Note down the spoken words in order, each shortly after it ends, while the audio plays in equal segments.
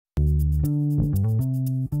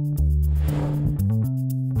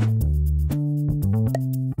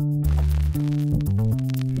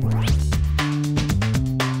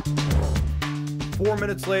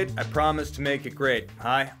minutes late, I promise to make it great.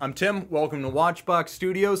 Hi, I'm Tim. Welcome to Watchbox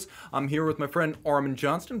Studios. I'm here with my friend Armand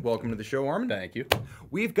Johnston. Welcome to the show, Armand. Thank you.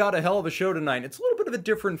 We've got a hell of a show tonight. It's a little bit of a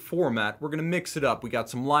different format. We're going to mix it up. We got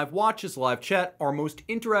some live watches, live chat, our most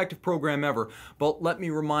interactive program ever. But let me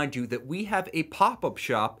remind you that we have a pop-up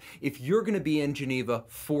shop if you're going to be in Geneva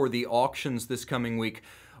for the auctions this coming week.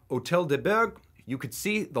 Hôtel de Berg. You could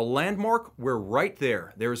see the landmark. We're right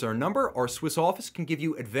there. There's our number. Our Swiss office can give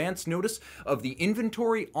you advance notice of the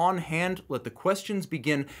inventory on hand. Let the questions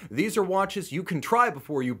begin. These are watches you can try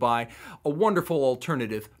before you buy. A wonderful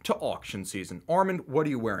alternative to auction season. Armand, what are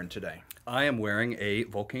you wearing today? I am wearing a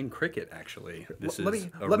Vulcain Cricket, actually. This is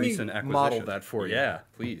a let recent me acquisition. model that for you. Yeah,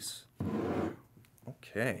 please.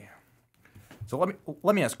 Okay. So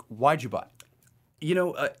let me ask, why'd you buy it? You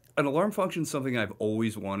know, an alarm function is something I've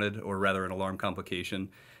always wanted, or rather an alarm complication.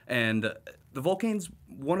 And the Vulcain's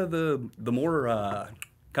one of the more,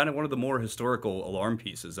 kind of one of the more historical alarm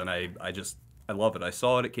pieces. And I love it. I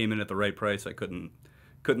saw it, it came in at the right price. I couldn't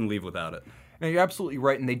leave without it. Now, you're absolutely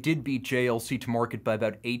right, and they did beat JLC to market by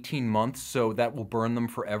about 18 months, so that will burn them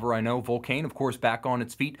forever. I know Vulcain, of course, back on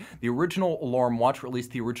its feet. The original alarm watch, or at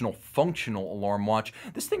least the original functional alarm watch,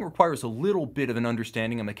 this thing requires a little bit of an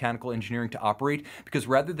understanding of mechanical engineering to operate, because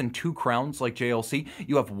rather than two crowns like JLC,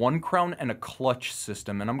 you have one crown and a clutch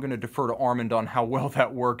system, and I'm going to defer to Armand on how well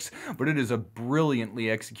that works, but it is a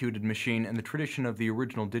brilliantly executed machine, and the tradition of the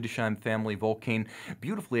original Didesheim family Vulcain,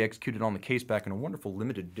 beautifully executed on the case back in a wonderful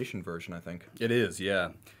limited edition version, I think. It is, yeah.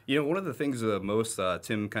 You know, one of the things most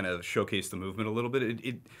Tim kind of showcased the movement a little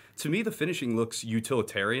bit. To me, the finishing looks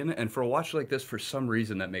utilitarian, and for a watch like this, for some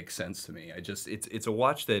reason, that makes sense to me. It's a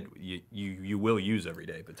watch that you will use every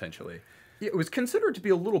day potentially. It was considered to be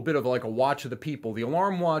a little bit of like a watch of the people. The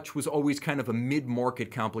alarm watch was always kind of a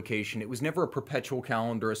mid-market complication. It was never a perpetual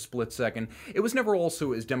calendar, a split second. It was never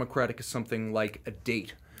also as democratic as something like a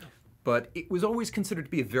date. But it was always considered to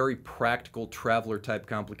be a very practical traveler-type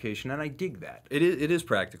complication, and I dig that. It is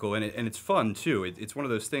practical, and it's fun, too. It's one of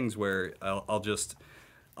those things where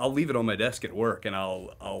I'll leave it on my desk at work, and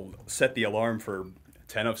I'll set the alarm for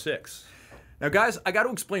 10:06. Now, guys, I got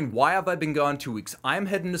to explain why have I been gone 2 weeks. I'm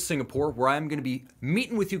heading to Singapore, where I'm going to be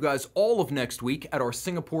meeting with you guys all of next week at our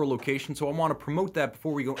Singapore location, so I want to promote that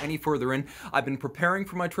before we go any further in. I've been preparing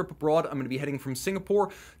for my trip abroad. I'm going to be heading from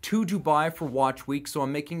Singapore to Dubai for Watch Week, so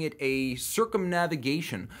I'm making it a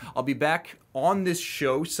circumnavigation. I'll be back on this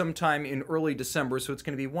show sometime in early December, so it's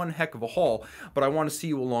going to be one heck of a haul, but I want to see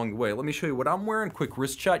you along the way. Let me show you what I'm wearing. Quick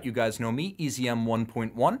wrist shot. You guys know me, EZM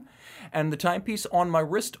 1.1. And the timepiece on my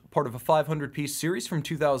wrist, part of a 500-piece series from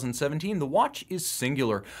 2017. The watch is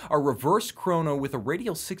singular. A reverse chrono with a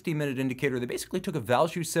radial 60-minute indicator. They basically took a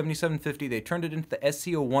Valjoux 7750, they turned it into the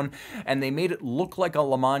SC01, and they made it look like a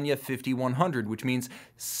Lamagna 5100, which means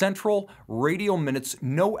central radial minutes,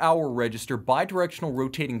 no hour register, bidirectional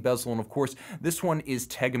rotating bezel, and of course, this one is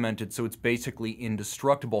tegamented, so it's basically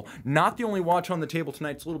indestructible. Not the only watch on the table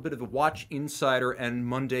tonight. It's a little bit of a Watch Insider and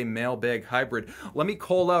Monday mailbag hybrid. Let me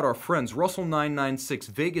call out our friends, Russell996,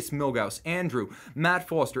 Vegas Milgauss, Andrew, Matt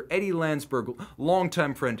Foster, Eddie Landsberg,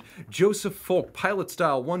 longtime friend, Joseph Folk, Pilot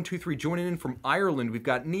Style 123, joining in from Ireland. We've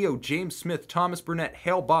got Neo, James Smith, Thomas Burnett,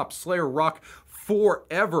 Hale Bop, Slayer Rock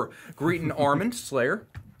forever. Greeting Armand, Slayer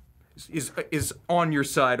is on your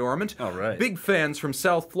side, Armand. All right. Big fans from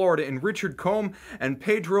South Florida and Richard Combe and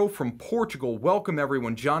Pedro from Portugal. Welcome,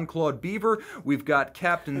 everyone. John-Claude Beaver. We've got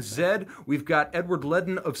Captain Zed. We've got Edward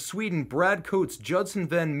Ledden of Sweden, Brad Coates, Judson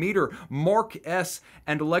Van Meter, Mark S.,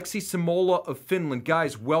 and Alexi Simola of Finland.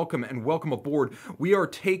 Guys, welcome and welcome aboard. We are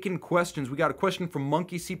taking questions. We got a question from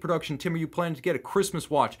Monkey C Production. Tim, are you planning to get a Christmas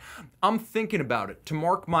watch? I'm thinking about it. To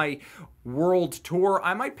mark my world tour,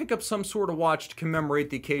 I might pick up some sort of watch to commemorate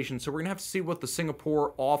the occasion, so we're going to have to see what the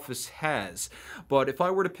Singapore office has. But if I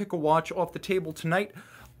were to pick a watch off the table tonight,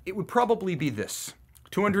 it would probably be this.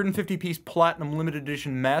 250-piece Platinum Limited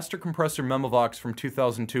Edition Master Compressor Memovox from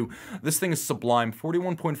 2002. This thing is sublime.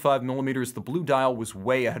 41.5 millimeters. The blue dial was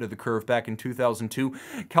way ahead of the curve back in 2002.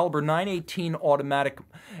 Caliber 918 automatic.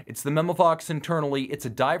 It's the Memovox internally. It's a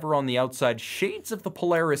diver on the outside. Shades of the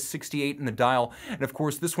Polaris 68 in the dial. And of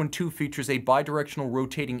course, this one too features a bidirectional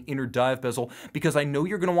rotating inner dive bezel. Because I know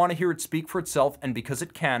you're going to want to hear it speak for itself, and because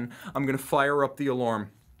it can, I'm going to fire up the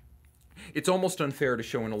alarm. It's almost unfair to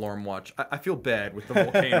show an alarm watch. I feel bad with the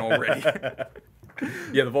Vulcain already.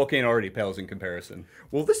 Yeah, the Vulcain already pales in comparison.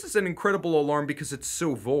 Well, this is an incredible alarm because it's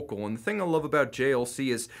so vocal. And the thing I love about JLC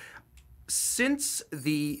is since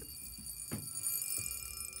the...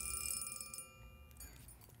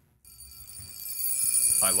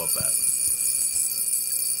 I love that.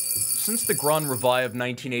 since the Grand Revive of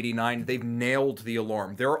 1989, they've nailed the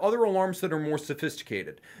alarm. There are other alarms that are more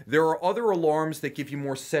sophisticated. There are other alarms that give you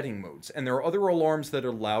more setting modes. And there are other alarms that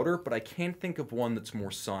are louder, but I can't think of one that's more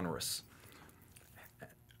sonorous.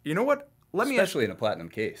 You know what? Especially in a platinum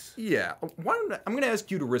case. Yeah. I'm going to ask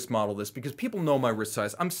you to wrist model this because people know my wrist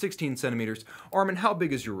size. I'm 16 centimeters. Armand, how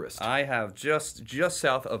big is your wrist? I have just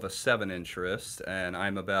south of a 7-inch wrist, and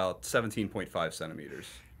I'm about 17.5 centimeters.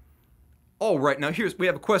 All right. Now, we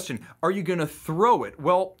have a question. Are you going to throw it?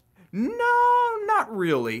 Well, no, not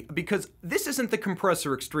really, because this isn't the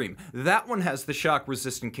Compressor Extreme. That one has the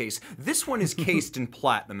shock-resistant case. This one is cased in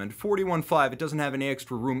platinum, and 41.5, it doesn't have any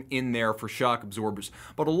extra room in there for shock absorbers.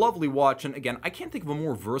 But a lovely watch, and again, I can't think of a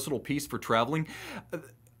more versatile piece for traveling.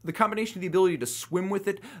 The combination of the ability to swim with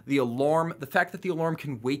it, the alarm, the fact that the alarm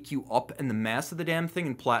can wake you up, and the mass of the damn thing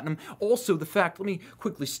in platinum. Also, the fact, let me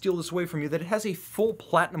quickly steal this away from you, that it has a full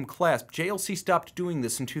platinum clasp. JLC stopped doing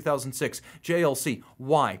this in 2006. JLC,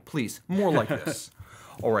 why? Please, more like this.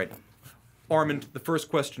 All right. Armand, the first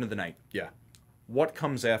question of the night. Yeah. What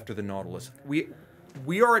comes after the Nautilus? We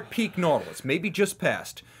are at peak Nautilus, maybe just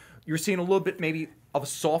past. You're seeing a little bit maybe of a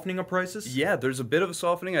softening of prices? Yeah, there's a bit of a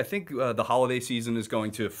softening. I think the holiday season is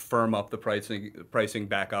going to firm up the pricing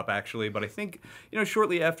back up, actually. But I think,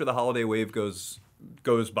 shortly after the holiday wave goes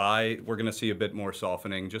by, we're going to see a bit more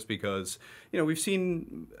softening just because, we've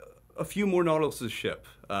seen a few more Nautiluses ship.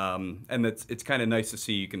 And it's kind of nice to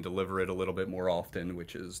see you can deliver it a little bit more often,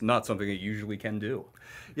 which is not something that you usually can do.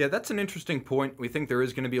 Yeah, that's an interesting point. We think there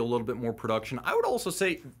is going to be a little bit more production. I would also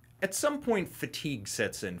say, at some point, fatigue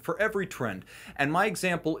sets in for every trend. And my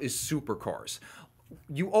example is supercars.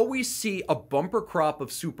 You always see a bumper crop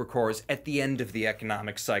of supercars at the end of the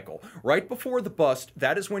economic cycle. Right before the bust,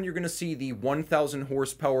 that is when you're going to see the 1,000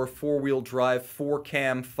 horsepower, four-wheel drive,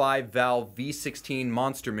 4-cam, 5-valve V16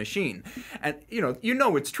 monster machine. And, you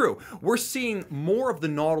know it's true. We're seeing more of the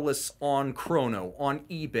Nautilus on Chrono, on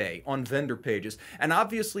eBay, on vendor pages. And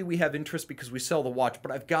obviously we have interest because we sell the watch,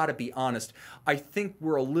 but I've got to be honest, I think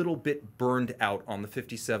we're a little bit burned out on the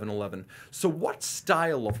 5711. So what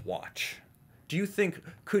style of watch do you think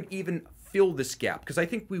could even fill this gap? Because I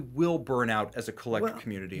think we will burn out as a collector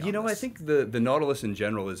community on this. I think the Nautilus in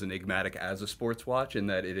general is enigmatic as a sports watch in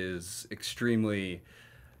that it is extremely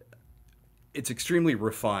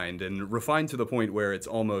refined, and refined to the point where it's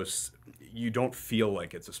almost, you don't feel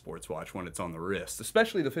like it's a sports watch when it's on the wrist,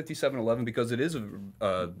 especially the 5711 because it is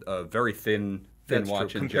a very thin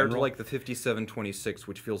watch in compared general. to like the 5726,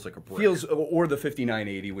 which feels like a brick. Or the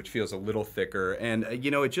 5980, which feels a little thicker. And,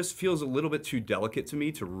 it just feels a little bit too delicate to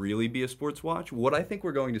me to really be a sports watch. What I think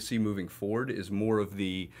we're going to see moving forward is more of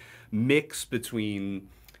the mix between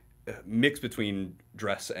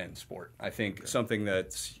dress and sport. I think something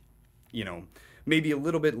that's, maybe a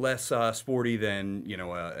little bit less sporty than,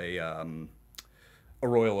 a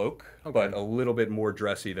Royal Oak, but a little bit more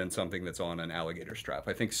dressy than something that's on an alligator strap.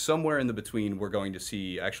 I think somewhere in the between we're going to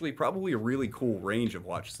see actually probably a really cool range of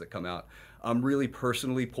watches that come out. I'm really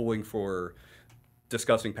personally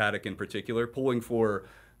discussing Patek in particular, pulling for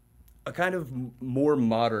a kind of more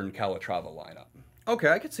modern Calatrava lineup. Okay,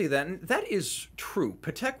 I could see that, and that is true.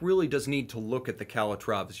 Patek really does need to look at the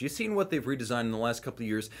Calatravas. You've seen what they've redesigned in the last couple of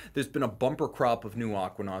years. There's been a bumper crop of new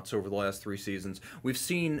Aquanauts over the last 3 seasons. We've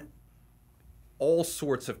seen all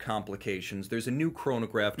sorts of complications. There's a new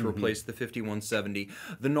chronograph to replace the 5170.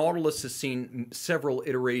 The Nautilus has seen several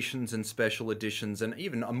iterations and special editions, and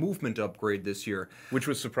even a movement upgrade this year. Which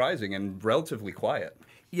was surprising and relatively quiet.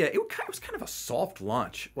 Yeah, it was kind of a soft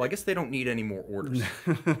launch. Well, I guess they don't need any more orders.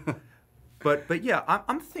 But yeah,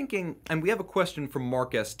 I'm thinking, and we have a question from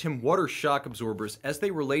Mark S. Tim, what are shock absorbers? As they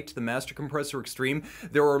relate to the Master Compressor Extreme,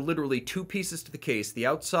 there are literally 2 pieces to the case. The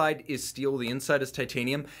outside is steel, the inside is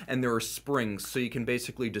titanium, and there are springs, so you can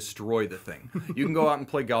basically destroy the thing. You can go out and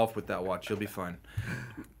play golf with that watch. You'll be fine.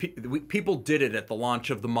 People did it at the launch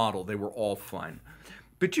of the model. They were all fine.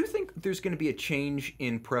 But do you think there's going to be a change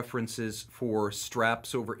in preferences for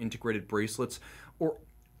straps over integrated bracelets? Or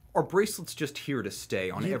are bracelets just here to stay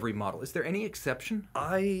on every model? Is there any exception?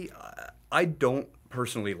 I don't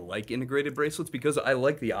personally like integrated bracelets because I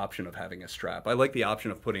like the option of having a strap. I like the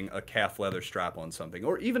option of putting a calf leather strap on something,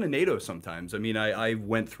 or even a NATO sometimes. I mean, I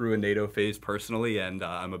went through a NATO phase personally, and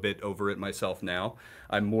I'm a bit over it myself now.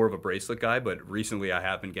 I'm more of a bracelet guy, but recently I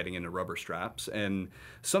have been getting into rubber straps, and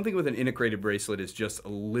something with an integrated bracelet is just a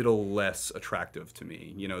little less attractive to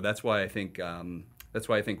me. That's why I think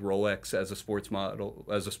Rolex as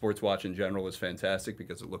a sports watch in general is fantastic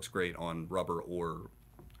because it looks great on rubber or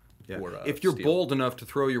if you're steel. Bold enough to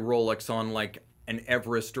throw your Rolex on like an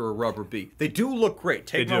Everest or a Rubber B, they do look great.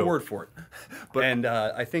 Take my word for it. But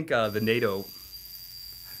I think the NATO.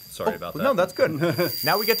 Sorry about that. No, that's good.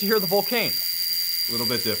 Now we get to hear the Vulcain. A little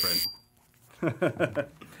bit different.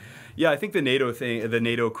 Yeah, I think the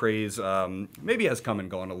NATO craze, maybe has come and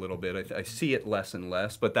gone a little bit. I see it less and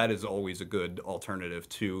less, but that is always a good alternative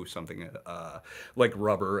to something like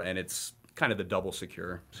rubber, and it's kind of the double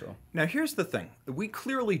secure. So now here's the thing. We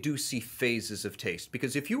clearly do see phases of taste,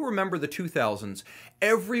 because if you remember the 2000s,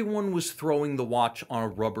 everyone was throwing the watch on a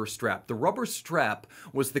rubber strap. The rubber strap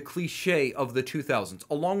was the cliche of the 2000s,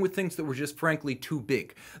 along with things that were just frankly too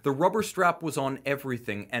big. The rubber strap was on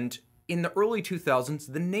everything, and in the early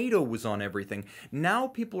 2000s, the NATO was on everything. Now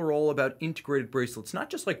people are all about integrated bracelets, not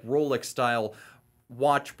just like Rolex style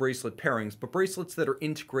watch bracelet pairings, but bracelets that are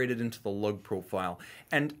integrated into the lug profile.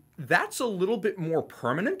 And that's a little bit more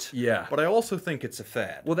permanent. Yeah. But I also think it's a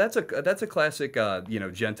fad. Well, that's a classic,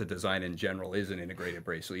 Genta design in general is an integrated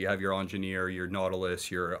bracelet. You have your Engineer, your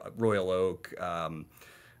Nautilus, your Royal Oak.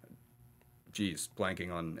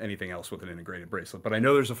 Blanking on anything else with an integrated bracelet, but I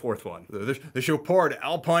know there's a fourth one. The Chopard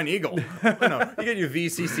Alpine Eagle. You get your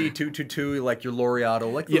VCC 222, like your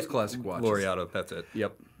Laureato, like those classic watches. Laureato, that's it.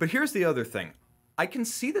 Yep. But here's the other thing. I can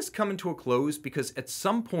see this coming to a close because at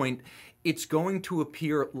some point it's going to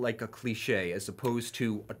appear like a cliche as opposed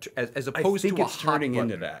to a hot turning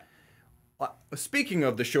button. into that. Speaking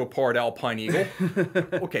of the Chopard Alpine Eagle,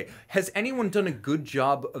 okay, has anyone done a good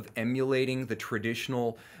job of emulating the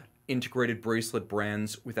traditional integrated bracelet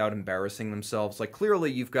brands without embarrassing themselves? Like, clearly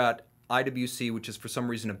you've got IWC, which has for some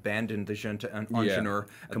reason abandoned the Genta Engineer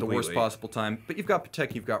at the worst possible time, but you've got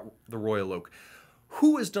Patek, you've got the Royal Oak.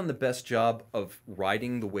 Who has done the best job of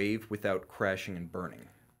riding the wave without crashing and burning?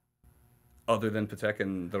 Other than Patek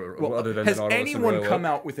and has anyone come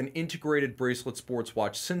out with an integrated bracelet sports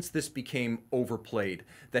watch since this became overplayed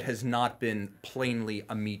that has not been plainly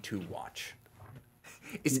a Me Too watch?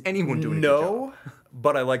 Is anyone doing a good job?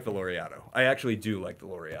 But I like the Laureato. I actually do like the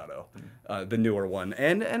Laureato, the newer one.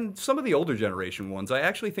 And some of the older generation ones. I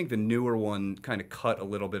actually think the newer one kind of cut a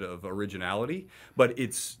little bit of originality, but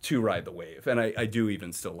it's to ride the wave. And I do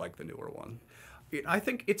even still like the newer one. I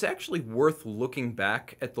think it's actually worth looking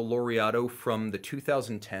back at the Laureato from the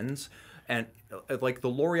 2010s. And like the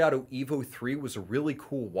Laureato Evo 3 was a really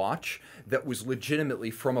cool watch that was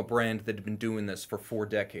legitimately from a brand that had been doing this for 4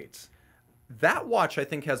 decades. That watch, I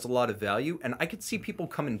think, has a lot of value, and I could see people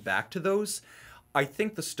coming back to those. I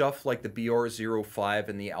think the stuff like the BR05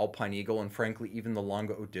 and the Alpine Eagle, and frankly, even the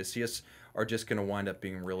Longa Odysseus, are just going to wind up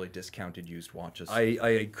being really discounted used watches.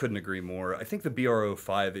 I couldn't agree more. I think the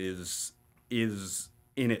BR05 is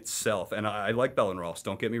in itself, and I like Bell & Ross,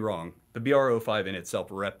 don't get me wrong. The BR05 in itself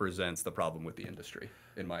represents the problem with the industry,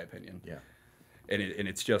 in my opinion. Yeah. And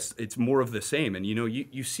it's more of the same. And,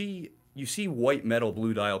 you see white metal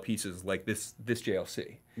blue dial pieces like this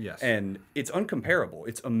JLC. Yes. And it's uncomparable.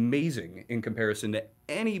 It's amazing in comparison to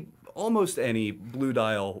almost any blue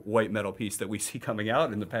dial white metal piece that we see coming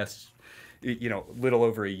out in the past, little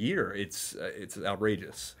over a year. It's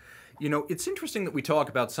outrageous. It's interesting that we talk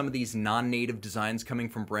about some of these non-native designs coming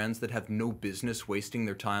from brands that have no business wasting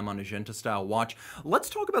their time on a Genta-style watch. Let's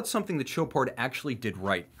talk about something that Chopard actually did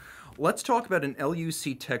right. Let's talk about an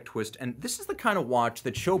LUC Tech Twist, and this is the kind of watch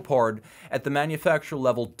that Chopard, at the manufacturer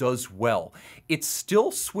level, does well. It's still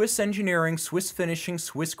Swiss engineering, Swiss finishing,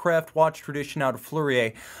 Swiss craft watch tradition out of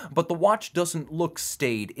Fleurier, but the watch doesn't look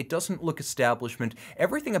staid. It doesn't look establishment.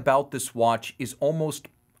 Everything about this watch is almost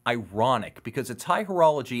ironic because it's high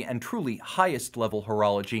horology and truly highest level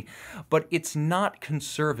horology, but it's not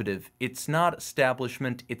conservative, it's not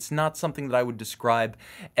establishment, it's not something that I would describe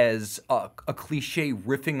as a cliche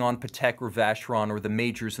riffing on Patek or Vacheron or the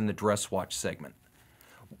majors in the dress watch segment.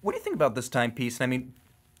 What do you think about this timepiece? And I mean,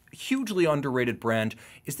 hugely underrated brand.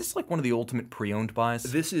 Is this like one of the ultimate pre-owned buys?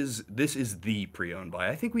 This is the pre-owned buy.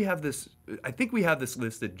 I think we have this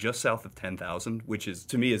listed just south of 10,000, which is,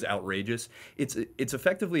 to me, is outrageous. It's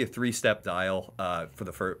effectively a 3-step dial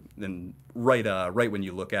and right when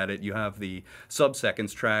you look at it, you have the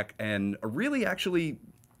sub-seconds track and a really actually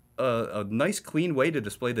a nice clean way to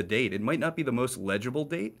display the date. It might not be the most legible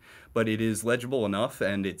date, but it is legible enough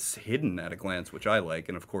and it's hidden at a glance, which I like.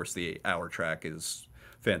 And of course the hour track is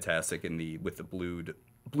fantastic with the blued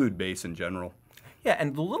base in general. Yeah,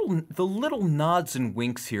 and the little nods and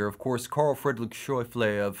winks here, of course, Carl Friedrich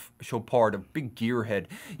Schäufele of Chopard, a big gearhead.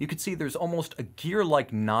 You can see there's almost a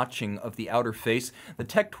gear-like notching of the outer face. The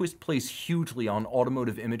Tech Twist plays hugely on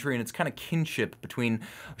automotive imagery, and it's kind of kinship between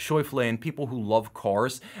Schäufele and people who love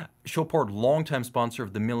cars. Chopard, longtime sponsor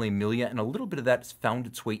of the Mille Miglia, and a little bit of that has found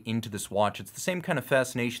its way into this watch. It's the same kind of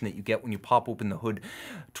fascination that you get when you pop open the hood,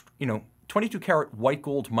 22 karat white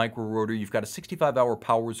gold micro rotor. You've got a 65-hour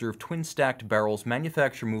power reserve, twin stacked barrels,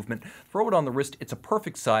 manufacturer movement. Throw it on the wrist. It's a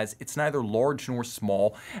perfect size. It's neither large nor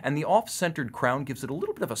small. And the off-centered crown gives it a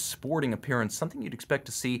little bit of a sporting appearance, something you'd expect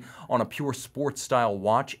to see on a pure sports style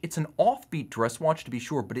watch. It's an offbeat dress watch to be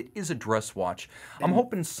sure, but it is a dress watch. I'm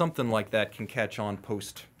hoping something like that can catch on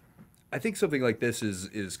post. I think something like this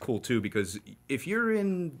is cool too, because if you're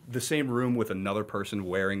in the same room with another person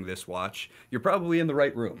wearing this watch, you're probably in the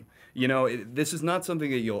right room. You know, this is not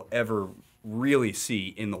something that you'll ever really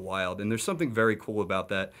see in the wild, and there's something very cool about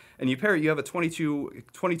that. And you have a 22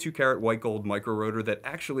 karat white gold micro rotor that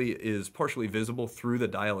actually is partially visible through the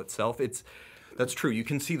dial itself. That's true. You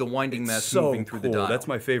can see the winding mesh so moving through the dial. That's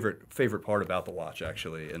my favorite part about the watch,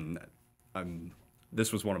 actually, and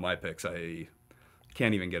this was one of my picks. I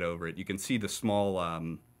can't even get over it. You can see the small,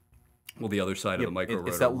 the other side of the micro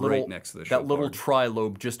rotor right next to the Chopard. That little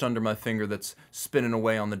tri-lobe just under my finger that's spinning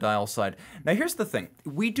away on the dial side. Now here's the thing.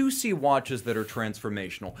 We do see watches that are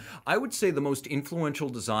transformational. I would say the most influential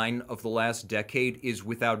design of the last decade is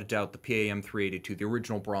without a doubt the PAM 382, the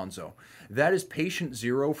original Bronzo. That is patient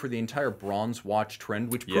zero for the entire bronze watch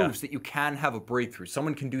trend, which proves that you can have a breakthrough.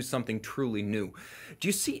 Someone can do something truly new. Do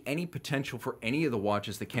you see any potential for any of the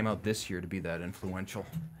watches that came out this year to be that influential?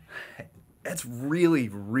 That's really,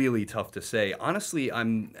 really tough to say. Honestly,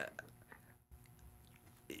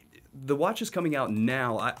 the watches coming out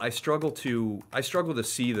now, I struggle to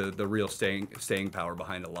see the real staying power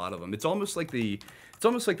behind a lot of them. It's almost like the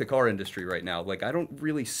car industry right now. Like, I don't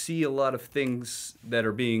really see a lot of things that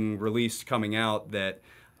are being released coming out that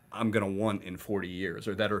I'm gonna want in 40 years,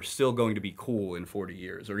 or that are still going to be cool in 40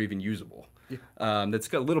 years, or even usable. That's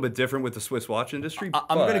got a little bit different with the Swiss watch industry.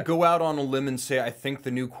 I'm going to go out on a limb and say I think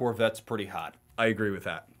the new Corvette's pretty hot. I agree with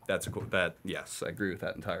that. Yes, I agree with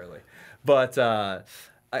that entirely. But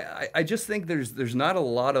I just think there's not a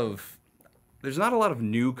lot of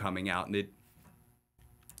new coming out, and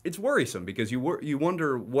it's worrisome because you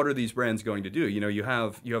wonder, what are these brands going to do? You know, you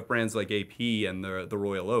have brands like AP and the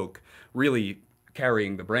Royal Oak really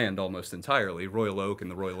carrying the brand almost entirely. Royal Oak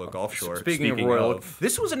and the Royal Oak Offshore. Speaking of Royal Oak,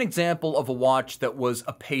 this was an example of a watch that was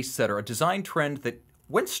a pace setter, a design trend that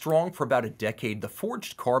went strong for about a decade. The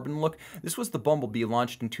forged carbon look, this was the Bumblebee,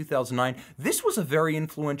 launched in 2009. This was a very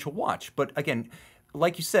influential watch, but again,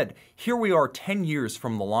 like you said, here we are 10 years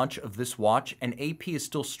from the launch of this watch, and AP is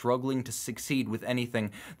still struggling to succeed with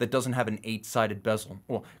anything that doesn't have an 8-sided bezel.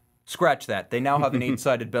 Well, scratch that. They now have an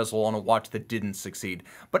 8-sided bezel on a watch that didn't succeed.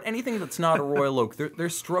 But anything that's not a Royal Oak, they're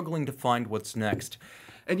struggling to find what's next.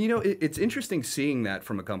 And you know, it's interesting seeing that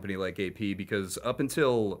from a company like AP, because up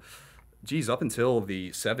until the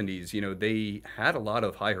 70s, you know, they had a lot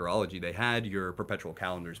of high horology. They had your perpetual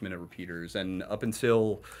calendars, minute repeaters, and up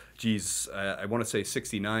until, I want to say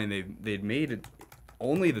 69, they'd made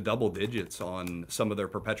only the double digits on some of their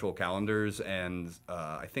perpetual calendars, and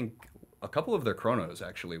I think a couple of their chronos,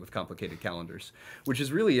 actually, with complicated calendars, which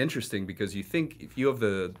is really interesting because you think if you have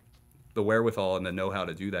the wherewithal and the know-how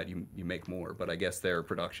to do that, you make more. But I guess their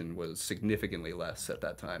production was significantly less at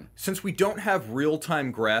that time. Since we don't have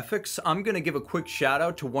real-time graphics, I'm going to give a quick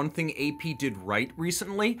shout-out to one thing AP did right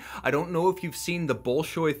recently. I don't know if you've seen the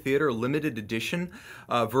Bolshoi Theater limited edition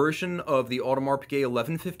version of the Audemars Piguet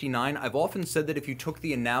 1159. I've often said that if you took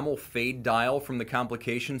the enamel fade dial from the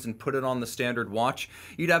complications and put it on the standard watch,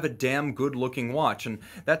 you'd have a damn good-looking watch. And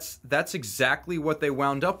that's exactly what they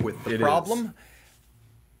wound up with. The problem?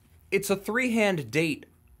 It's a 3-hand date,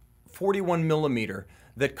 41 millimeter,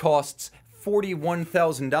 that costs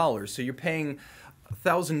 $41,000. So you're paying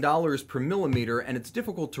 $1,000 per millimeter, and it's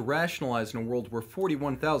difficult to rationalize in a world where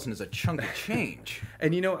 $41,000 is a chunk of change.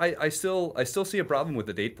 And you know, I still see a problem with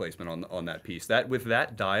the date placement on that piece. With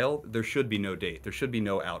that dial, there should be no date. There should be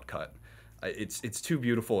no outcut. It's too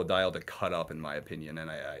beautiful a dial to cut up, in my opinion. And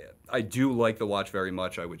I do like the watch very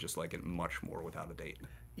much. I would just like it much more without a date.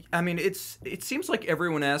 I mean, it seems like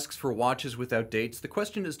everyone asks for watches without dates. The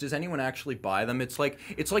question is, does anyone actually buy them? It's like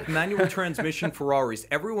manual transmission Ferraris.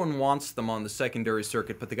 Everyone wants them on the secondary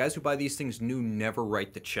circuit, but the guys who buy these things never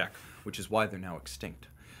write the check, which is why they're now extinct.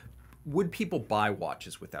 Would people buy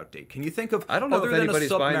watches without date? Can you think of I don't know if anybody's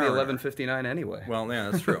buying the 1159 anyway. Well, yeah,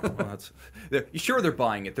 that's true. Well, sure, they're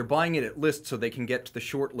buying it. They're buying it at list so they can get to the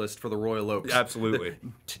short list for the Royal Oaks. Absolutely.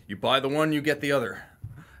 You buy the one, you get the other.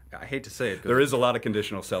 I hate to say it. There is a lot of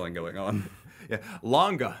conditional selling going on. Yeah,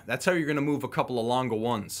 Longa. That's how you're going to move a couple of Longa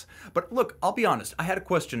ones. But look, I'll be honest. I had a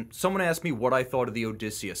question. Someone asked me what I thought of the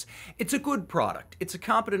Odysseus. It's a good product. It's a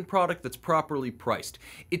competent product that's properly priced.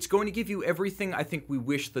 It's going to give you everything I think we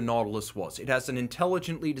wish the Nautilus was. It has an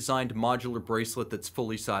intelligently designed modular bracelet that's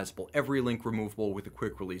fully sizable, every link removable with a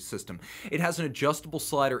quick release system. It has an adjustable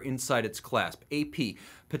slider inside its clasp. AP,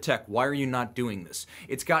 Patek, why are you not doing this?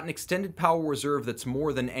 It's got an extended power reserve that's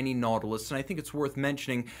more than any Nautilus, and I think it's worth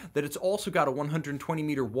mentioning that it's also got a 120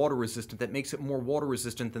 meter water resistant that makes it more water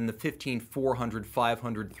resistant than the 15, 400,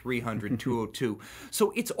 500, 300, 202.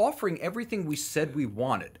 So it's offering everything we said we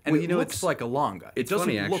wanted, and it looks like a Longa. It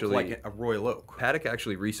doesn't look like a Royal Oak. Patek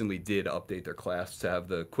actually recently did update their clasp to have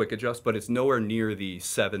the quick adjust, but it's nowhere near the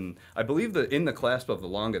 7. I believe in the clasp of the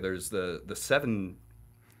Longa, there's the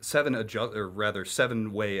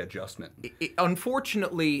 7-way adjustment.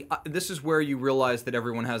 Unfortunately, this is where you realize that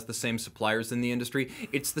everyone has the same suppliers in the industry.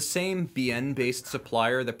 It's the same BN-based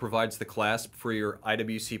supplier that provides the clasp for your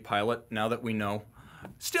IWC Pilot, now that we know.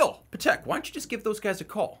 Still, Patek, why don't you just give those guys a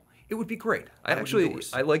call? It would be great. I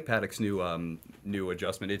like Patek's new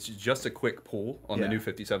adjustment. It's just a quick pull on the new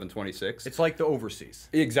 5726. It's like the Overseas.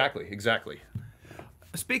 Exactly.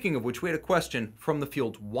 Speaking of which, we had a question from the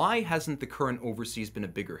field. Why hasn't the current Overseas been a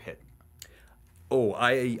bigger hit? Oh,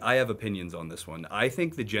 I have opinions on this one. I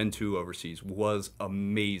think the Gen 2 Overseas was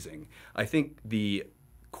amazing. I think the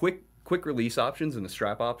quick release options and the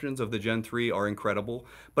strap options of the Gen 3 are incredible,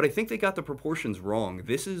 but I think they got the proportions wrong.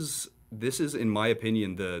 This is in my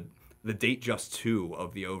opinion the date just 2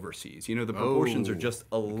 of the Overseas. You know, the proportions are just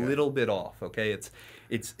a little bit off, okay? It's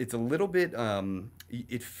a little bit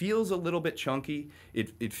it feels a little bit chunky.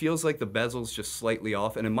 It feels like the bezel's just slightly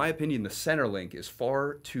off, and in my opinion the center link is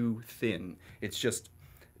far too thin. It's just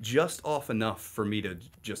off enough for me to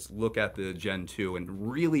just look at the Gen 2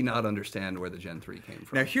 and really not understand where the Gen 3 came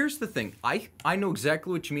from. Now here's the thing. I know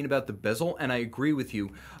exactly what you mean about the bezel, and I agree with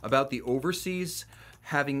you about the Overseas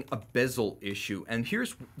having a bezel issue. And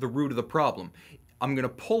here's the root of the problem. I'm going to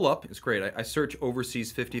pull up, it's great, I search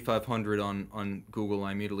Overseas 5500 on Google,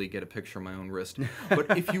 I immediately get a picture of my own wrist.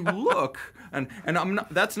 But if you look, and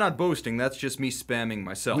that's not boasting, that's just me spamming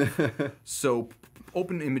myself. So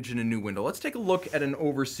open image in a new window. Let's take a look at an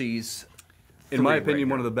Overseas. In my opinion,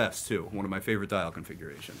 one of the best too. One of my favorite dial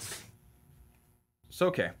configurations. So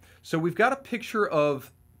okay, so we've got a picture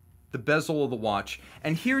of the bezel of the watch,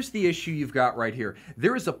 and here's the issue you've got right here.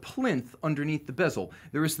 There is a plinth underneath the bezel.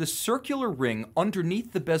 There is this circular ring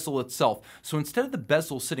underneath the bezel itself. So instead of the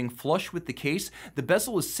bezel sitting flush with the case, the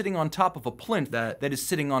bezel is sitting on top of a plinth that is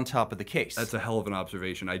sitting on top of the case. That's a hell of an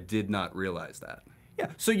observation. I did not realize that. Yeah,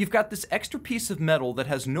 so you've got this extra piece of metal that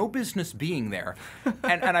has no business being there,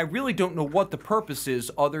 and I really don't know what the purpose is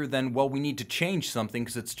other than, well, we need to change something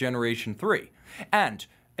because it's Generation 3. And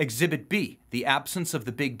Exhibit B, the absence of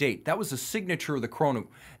the big date. That was a signature of the chrono.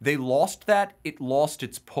 They lost that, it lost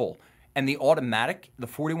its pull. And the automatic, the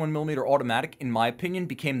 41mm automatic, in my opinion,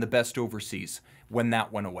 became the best Overseas when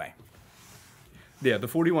that went away. Yeah, the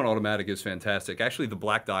 41 automatic is fantastic. Actually, the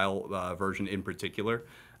black dial version in particular,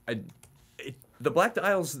 the black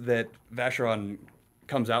dials that Vacheron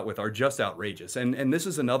comes out with are just outrageous, and this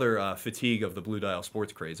is another fatigue of the blue dial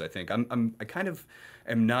sports craze. I think I kind of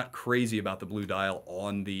am not crazy about the blue dial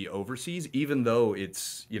on the Overseas, even though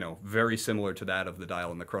it's, you know, very similar to that of the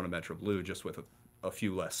dial in the Chronometra Blue, just with a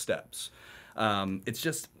few less steps. It's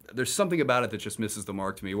just, there's something about it that just misses the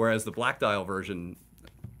mark to me. Whereas the black dial version,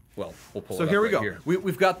 well, we'll pull it up. So here we right go. Here.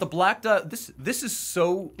 We've got the black dial. This is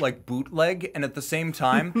so like bootleg, and at the same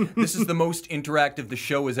time, this is the most interactive the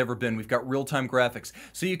show has ever been. We've got real-time graphics.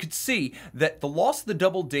 So you could see that the loss of the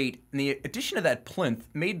double date and the addition of that plinth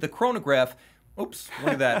made the chronograph, oops,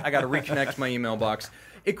 look at that. I got to reconnect my email box.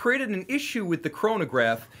 It created an issue with the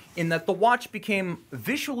chronograph in that the watch became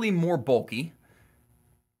visually more bulky,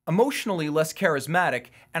 emotionally less charismatic,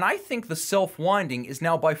 and I think the self-winding is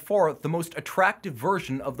now by far the most attractive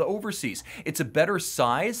version of the Overseas. It's a better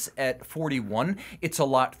size at 41, it's a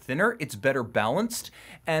lot thinner, it's better balanced,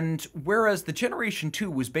 and whereas the Generation 2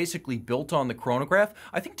 was basically built on the chronograph,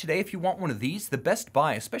 I think today if you want one of these, the best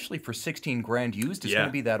buy, especially for 16 grand used, is going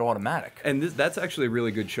to be that automatic. And that's actually a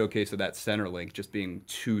really good showcase of that center link just being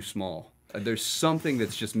too small. There's something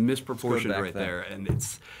that's just misproportioned right there, and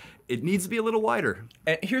it needs to be a little wider.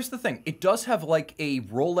 And here's the thing. It does have like a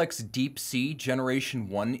Rolex Deep Sea Generation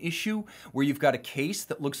 1 issue where you've got a case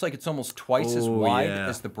that looks like it's almost twice as wide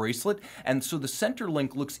as the bracelet. And so the center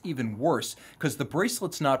link looks even worse because the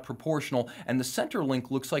bracelet's not proportional and the center link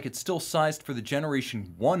looks like it's still sized for the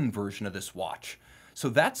Generation 1 version of this watch. So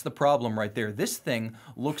that's the problem right there. This thing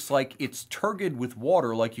looks like it's turgid with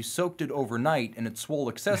water, like you soaked it overnight and it swole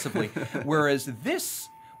excessively, whereas this...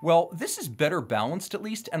 Well, this is better balanced at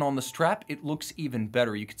least, and on the strap it looks even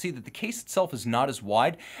better. You can see that the case itself is not as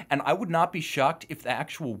wide, and I would not be shocked if the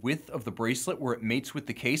actual width of the bracelet where it mates with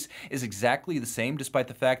the case is exactly the same, despite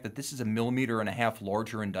the fact that this is 1.5 millimeters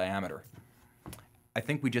larger in diameter. I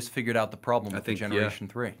think we just figured out the problem with the Generation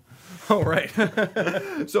 3. All right.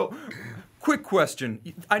 So, quick question.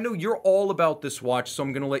 I know you're all about this watch, so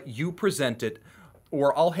I'm going to let you present it.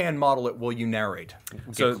 Or I'll hand model it while you narrate.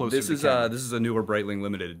 So this is a newer Breitling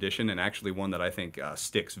limited edition, and actually one that I think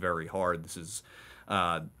sticks very hard. This is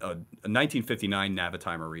a 1959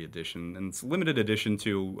 Navitimer re-edition, and it's limited edition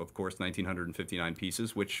to, of course, 1,959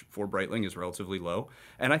 pieces, which for Breitling is relatively low.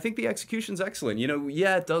 And I think the execution's excellent. You know,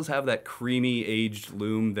 yeah, it does have that creamy aged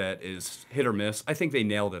lume that is hit or miss. I think they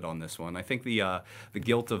nailed it on this one. I think the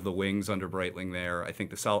gilt of the wings under Breitling there. I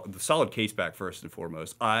think the solid case back first and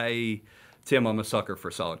foremost. Tim, I'm a sucker for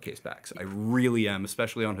solid case backs. I really am,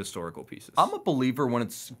 especially on historical pieces. I'm a believer when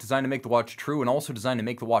it's designed to make the watch true and also designed to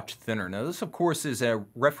make the watch thinner. Now, this, of course, is a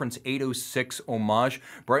reference 806 homage.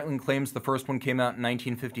 Breitling claims the first one came out in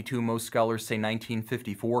 1952. Most scholars say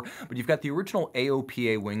 1954. But you've got the original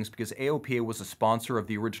AOPA wings because AOPA was a sponsor of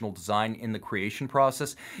the original design in the creation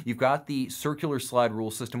process. You've got the circular slide rule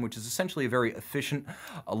system, which is essentially a very efficient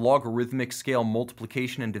logarithmic scale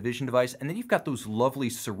multiplication and division device. And then you've got those lovely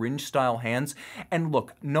syringe-style hands. And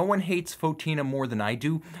look, no one hates Fotina more than I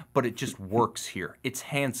do, but it just works here. It's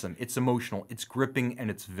handsome, it's emotional, it's gripping, and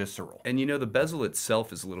it's visceral. And you know, the bezel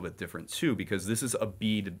itself is a little bit different too, because this is a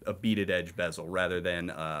beaded edge bezel rather than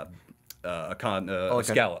a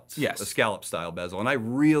scallop style bezel, and I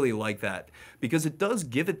really like that because it does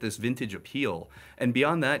give it this vintage appeal. And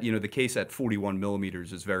beyond that, you know, the case at 41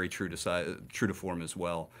 millimeters is very true to form as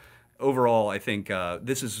well. Overall, I think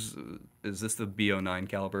is this the B09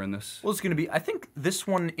 caliber in this? Well, it's going to be, I think this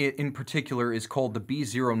one in particular is called the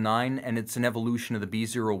B09, and it's an evolution of the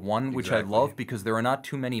B01, which I love because there are not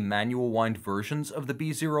too many manual wind versions of the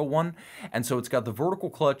B01. And so it's got the vertical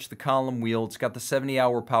clutch, the column wheel, it's got the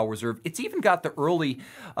 70-hour power reserve. It's even got the early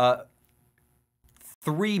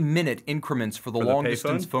 3-minute increments for the long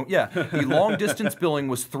distance phone. Yeah, the long distance billing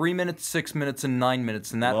was 3 minutes, 6 minutes, and 9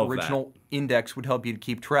 minutes, and that original index would help you to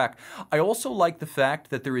keep track. I also like the fact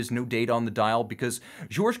that there is no date on the dial because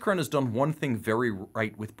Georges Kern has done one thing very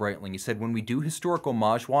right with Breitling. He said when we do historic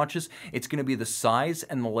homage watches, it's going to be the size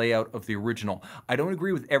and the layout of the original. I don't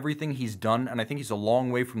agree with everything he's done, and I think he's a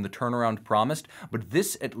long way from the turnaround promised, but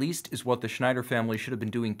this at least is what the Schneider family should have been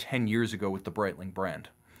doing 10 years ago with the Breitling brand.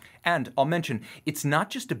 And I'll mention, it's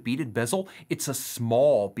not just a beaded bezel, it's a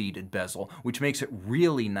small beaded bezel, which makes it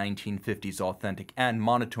really 1950s authentic, and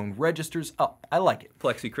monotone registers. Oh, I like it.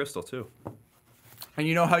 Plexi crystal, too. And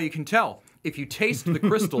you know how you can tell? If you taste the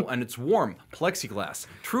crystal and it's warm, plexiglass.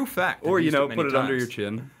 True fact. Or, you know, put it under your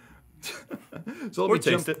chin. So let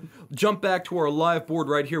me jump back to our live board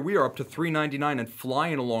right here. We are up to $3.99 and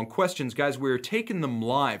flying along. Questions, guys, we're taking them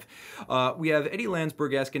live. We have Eddie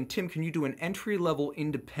Landsberg asking, Tim, can you do an entry-level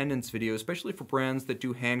independence video, especially for brands that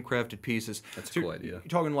do handcrafted pieces? That's a cool idea. You're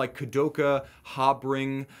talking like Kadoka,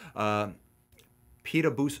 Habring,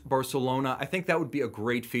 Pita Barcelona. I think that would be a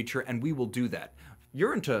great feature, and we will do that.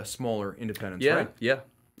 You're into smaller independents, right? Yeah.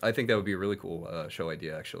 I think that would be a really cool show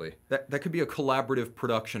idea, actually. That could be a collaborative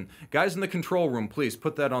production. Guys in the control room, please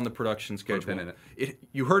put that on the production schedule. Put a pin in it.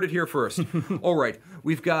 You heard it here first. All right,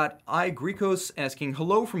 we've got Grikos asking,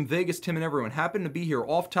 hello from Vegas, Tim and everyone. Happened to be here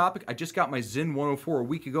off topic. I just got my Zin 104 a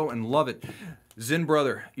week ago and love it. Zin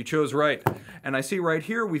brother, you chose right. And I see right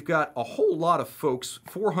here we've got a whole lot of folks,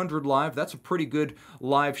 400 live. That's a pretty good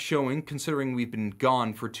live showing considering we've been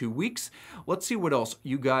gone for 2 weeks. Let's see what else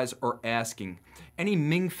you guys are asking. Any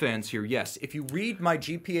Ming fans here? Yes, if you read my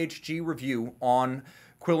GPHG review on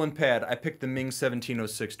Quill and Pad, I picked the Ming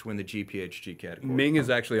 1706 to win the GPHG category. Ming is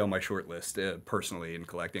actually on my short list, personally, in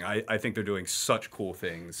collecting. I think they're doing such cool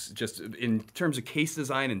things. Just in terms of case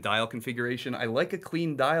design and dial configuration, I like a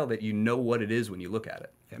clean dial that you know what it is when you look at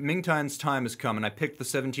it. Yeah, Mingtine's time has come, and I picked the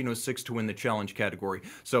 1706 to win the challenge category.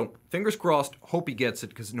 So, fingers crossed, hope he gets it,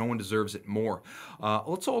 because no one deserves it more.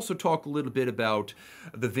 Let's also talk a little bit about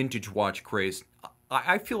the vintage watch craze.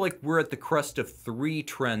 I feel like we're at the crest of 3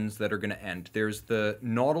 trends that are going to end. There's the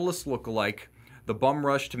Nautilus lookalike, the bum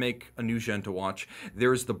rush to make a new Genta watch.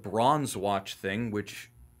 There's the bronze watch thing, which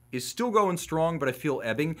is still going strong, but I feel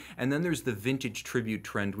ebbing. And then there's the vintage tribute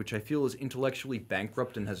trend, which I feel is intellectually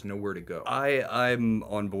bankrupt and has nowhere to go. I'm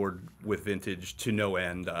on board with vintage to no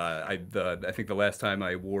end. I think the last time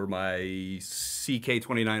I wore my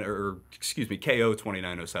CK29, or excuse me, KO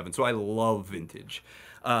 2907, so I love vintage.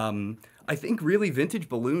 I think really vintage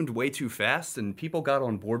ballooned way too fast, and people got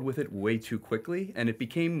on board with it way too quickly, and it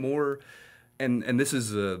became more, and this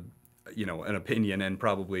is an opinion and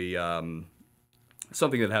probably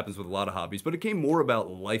something that happens with a lot of hobbies, but it became more about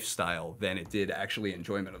lifestyle than it did actually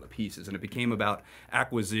enjoyment of the pieces, and it became about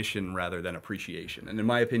acquisition rather than appreciation. And in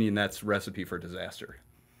my opinion, that's recipe for disaster.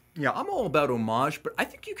 Yeah, I'm all about homage, but I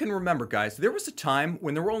think you can remember, guys, there was a time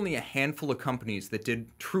when there were only a handful of companies that did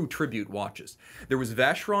true tribute watches. There was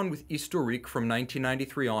Vacheron with Historique from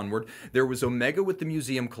 1993 onward, there was Omega with the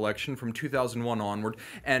Museum Collection from 2001 onward,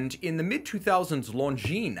 and in the mid-2000s,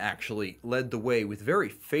 Longines actually led the way with very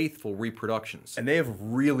faithful reproductions. And they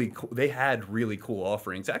had really cool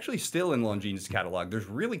offerings. Actually, still in Longines' catalog, there's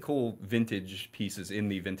really cool vintage pieces in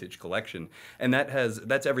the vintage collection, and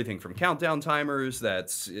that's everything from countdown timers,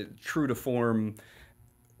 that's true to form,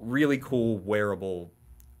 really cool, wearable,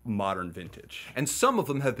 modern vintage. And some of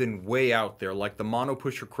them have been way out there, like the Mono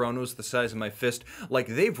Pusher Chronos, the size of my fist. Like,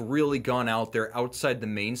 they've really gone out there outside the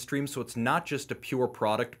mainstream, so it's not just a pure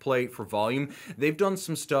product play for volume. They've done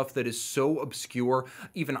some stuff that is so obscure,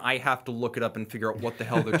 even I have to look it up and figure out what the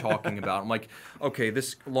hell they're talking about. I'm like, okay,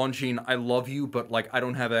 this Longines, I love you, but like, I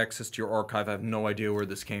don't have access to your archive. I have no idea where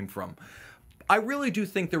this came from. I really do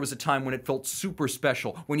think there was a time when it felt super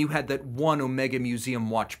special, when you had that one Omega Museum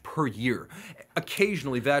watch per year.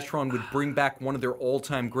 Occasionally, Vacheron would bring back one of their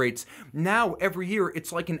all-time greats. Now, every year,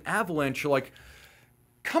 it's like an avalanche. You're like,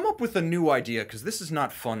 come up with a new idea, because this is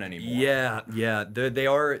not fun anymore. Yeah. They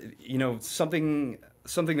are, something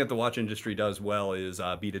that the watch industry does well is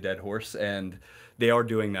beat a dead horse, and they are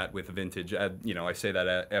doing that with vintage. I say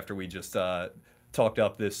that after we just talked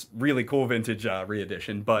up this really cool vintage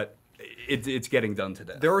re-edition, but it's getting done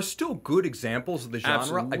today. There are still good examples of the genre.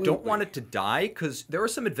 Absolutely. I don't want it to die, because there are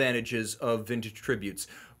some advantages of vintage tributes.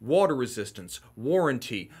 Water resistance,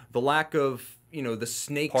 warranty, the lack of, the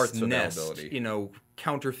snake's Parts nest, availability.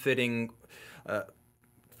 Counterfeiting,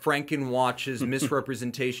 Franken watches,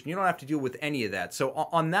 misrepresentation. You don't have to deal with any of that. So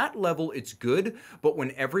on that level, it's good, but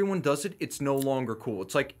when everyone does it, it's no longer cool.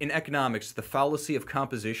 It's like in economics, the fallacy of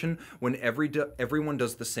composition. When everyone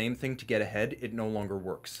does the same thing to get ahead, it no longer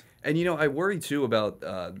works. And I worry too about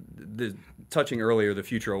touching earlier the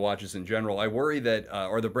future of watches in general. I worry that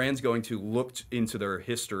are the brands going to look into their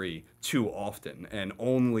history too often and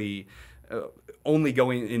only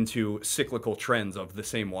going into cyclical trends of the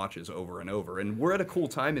same watches over and over. And we're at a cool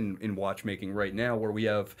time in watchmaking right now, where we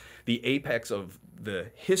have the apex of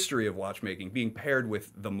the history of watchmaking being paired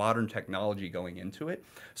with the modern technology going into it.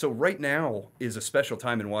 So right now is a special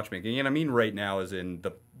time in watchmaking, and I mean right now as in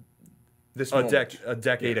a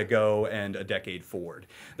decade ago and a decade forward.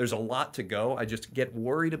 There's a lot to go. I just get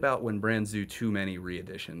worried about when brands do too many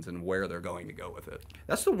re-editions and where they're going to go with it.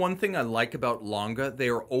 That's the one thing I like about Lange. They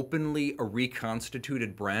are openly a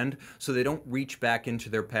reconstituted brand, so they don't reach back into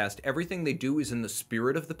their past. Everything they do is in the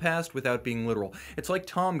spirit of the past without being literal. It's like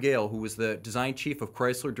Tom Gale, who was the design chief of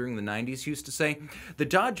Chrysler during the 90s, used to say, the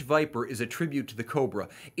Dodge Viper is a tribute to the Cobra.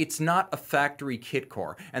 It's not a factory kit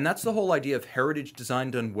car. And that's the whole idea of heritage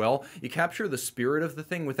design done well. You capture the spirit of the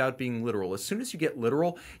thing without being literal. As soon as you get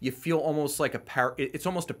literal, you feel almost like it's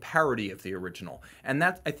almost a parody of the original. And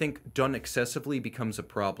that, I think, done excessively becomes a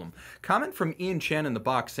problem. Comment from Ian Chan in the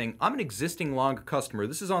box saying, I'm an existing Lange customer.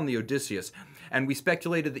 This is on the Odysseus. And we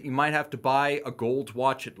speculated that you might have to buy a gold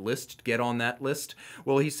watch at list to get on that list.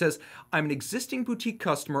 Well, he says, I'm an existing boutique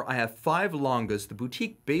customer. I have 5 Langes. The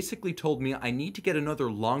boutique basically told me I need to get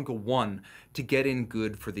another Lange 1 to get in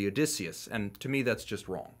good for the Odysseus. And to me, that's just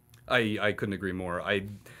wrong. I couldn't agree more.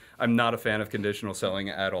 I'm not a fan of conditional selling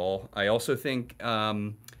at all. I also think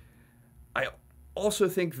the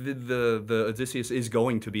Odysseus is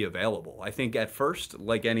going to be available. I think at first,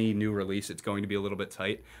 like any new release, it's going to be a little bit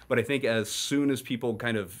tight. But I think as soon as people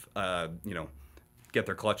kind of get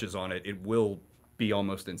their clutches on it, it will be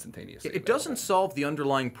almost instantaneously It doesn't solve the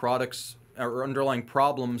underlying products or underlying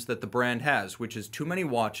problems that the brand has, which is too many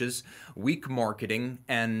watches, weak marketing,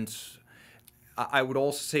 and I would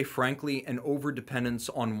also say, frankly, an overdependence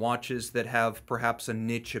on watches that have perhaps a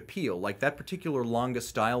niche appeal. Like, that particular Lange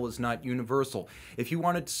style is not universal. If you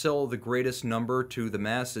wanted to sell the greatest number to the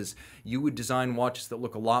masses, you would design watches that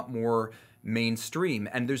look a lot more mainstream.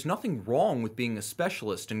 And there's nothing wrong with being a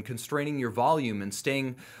specialist and constraining your volume and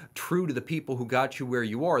staying true to the people who got you where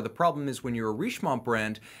you are. The problem is when you're a Richemont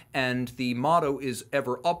brand and the motto is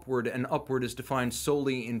ever upward, and upward is defined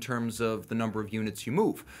solely in terms of the number of units you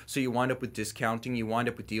move. So you wind up with discounting, you wind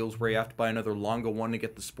up with deals where you have to buy another Longa one to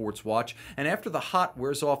get the sports watch. And after the hot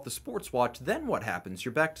wears off the sports watch, then what happens?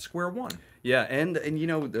 You're back to square one. Yeah, and you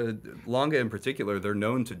know, the Longa in particular, they're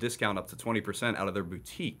known to discount up to 20% out of their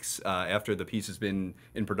boutiques after the piece has been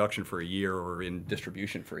in production for a year or in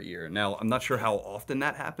distribution for a year. Now, I'm not sure how often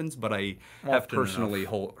that happens, but I have personally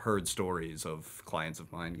heard stories of clients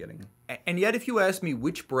of mine getting. And yet, if you ask me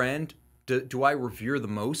which brand do I revere the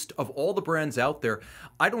most? Of all the brands out there,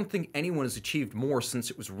 I don't think anyone has achieved more since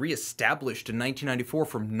it was reestablished in 1994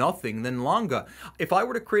 from nothing than Longa. If I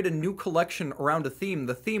were to create a new collection around a theme,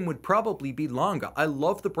 the theme would probably be Longa. I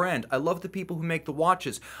love the brand. I love the people who make the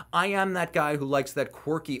watches. I am that guy who likes that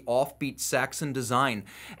quirky, offbeat Saxon design.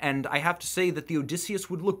 And I have to say that the Odysseus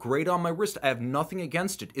would look great on my wrist. I have nothing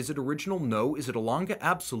against it. Is it original? No. Is it a Longa?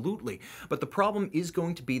 Absolutely. But the problem is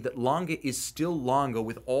going to be that Longa is still Longa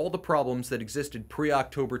with all the problems that existed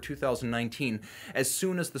pre-October 2019 as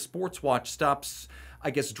soon as the sports watch stops,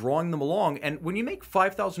 I guess, drawing them along. And when you make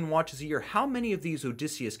 5,000 watches a year, how many of these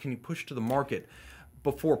Odysseus can you push to the market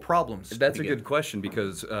before problems That's begin? a good question,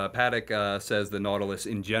 because Patek says the Nautilus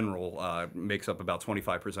in general makes up about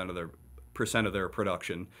 25% of their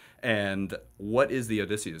production. And what is the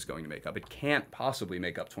Odysseus going to make up? It can't possibly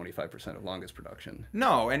make up 25% of Longa's production.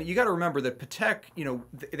 No, and you got to remember that Patek, you know,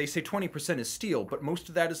 they say 20% is steel, but most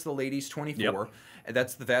of that is the ladies 24. Yep. And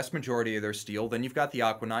that's the vast majority of their steel. Then you've got the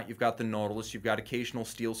Aquanaut, you've got the Nautilus, you've got occasional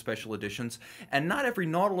steel special editions, and not every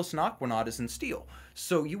Nautilus and Aquanaut is in steel.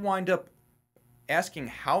 So you wind up asking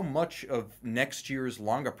how much of next year's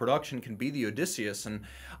Longa production can be the Odysseus, and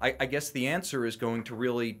I guess the answer is going to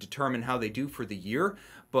really determine how they do for the year.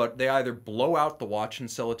 But they either blow out the watch and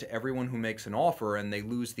sell it to everyone who makes an offer and they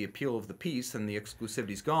lose the appeal of the piece and the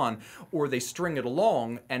exclusivity's gone, or they string it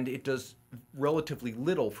along and it does relatively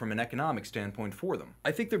little from an economic standpoint for them.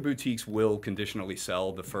 I think their boutiques will conditionally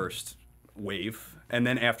sell the first wave, and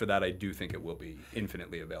then after that I do think it will be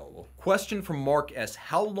infinitely available. Question from Mark S.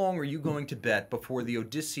 How long are you going to bet before the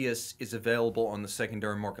Odysseus is available on the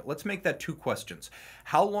secondary market? Let's make that two questions.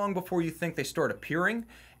 How long before you think they start appearing,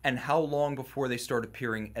 and how long before they start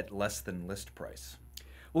appearing at less than list price?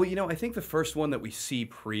 Well, you know, I think the first one that we see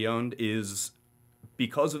pre-owned is,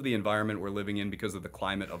 because of the environment we're living in, because of the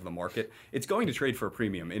climate of the market, it's going to trade for a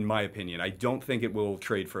premium, in my opinion. I don't think it will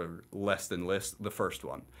trade for less than list, the first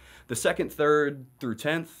one. The second, third, through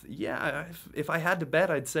 10th, yeah, if I had to bet,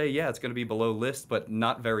 I'd say, yeah, it's going to be below list, but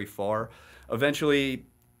not very far. Eventually,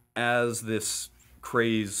 as this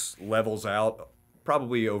craze levels out,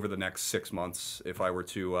 probably over the next 6 months, if I were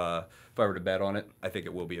to bet on it, I think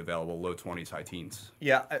it will be available, low 20s, high teens.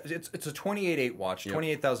 Yeah, it's a 28.8 watch, Yep.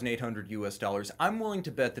 $28,800 US. I'm willing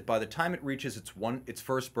to bet that by the time it reaches its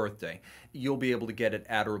first birthday, you'll be able to get it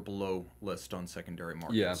at or below list on secondary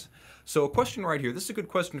markets. Yeah. So a question right here. This is a good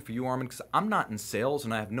question for you, Armand, because I'm not in sales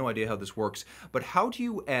and I have no idea how this works. But how do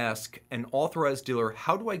you ask an authorized dealer,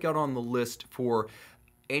 how do I get on the list for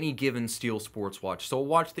any given steel sports watch? So a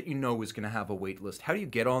watch that you know is going to have a wait list. How do you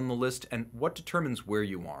get on the list, and what determines where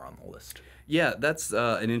you are on the list? Yeah, that's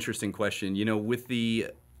an interesting question. You know, with the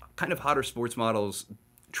kind of hotter sports models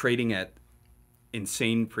trading at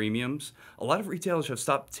insane premiums, a lot of retailers have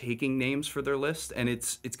stopped taking names for their list, and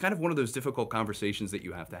it's kind of one of those difficult conversations that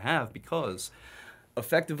you have to have, because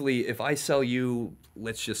effectively, if I sell you,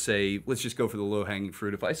 let's just go for the low-hanging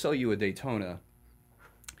fruit. If I sell you a Daytona,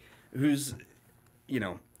 who's, you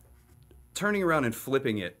know, turning around and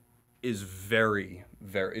flipping it is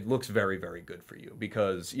it looks very, very good for you,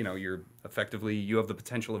 because, you know, you have the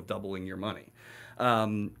potential of doubling your money.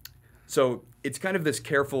 So it's kind of this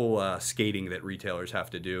careful skating that retailers have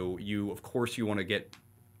to do. Of course, you want to get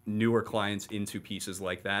newer clients into pieces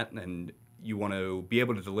like that, and you want to be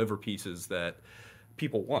able to deliver pieces that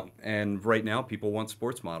people want. And right now, people want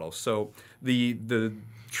sports models. So the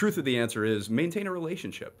truth of the answer is maintain a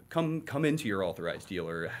relationship. Come into your authorized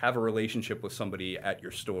dealer, have a relationship with somebody at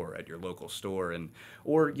your store, at your local store,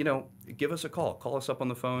 or you know, give us a call. Call us up on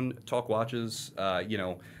the phone, talk watches. You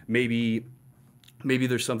know, maybe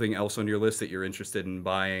there's something else on your list that you're interested in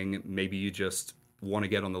buying. Maybe you just want to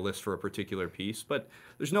get on the list for a particular piece, but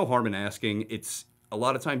there's no harm in asking. A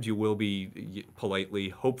lot of times you will be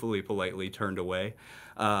hopefully politely turned away.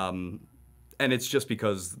 And And it's just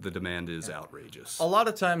because the demand is outrageous. A lot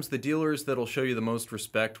of times, the dealers that'll show you the most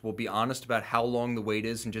respect will be honest about how long the wait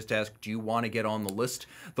is and just ask, do you want to get on the list?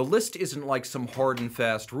 The list isn't like some hard and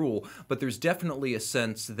fast rule, but there's definitely a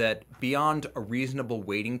sense that beyond a reasonable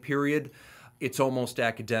waiting period, it's almost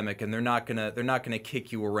academic, and they're not gonna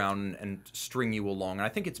kick you around and string you along. And I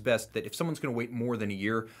think it's best that if someone's gonna wait more than a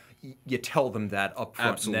year, you tell them that up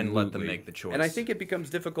front. Absolutely. And then let them make the choice. And I think it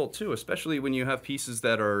becomes difficult too, especially when you have pieces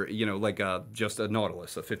that are, like just a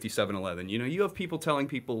Nautilus, a 5711. You have people telling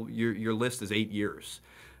people your list is 8 years.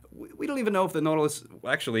 We don't even know if the Nautilus,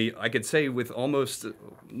 actually, I could say with almost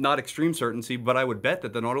not extreme certainty, but I would bet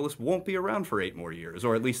that the Nautilus won't be around for 8 more years,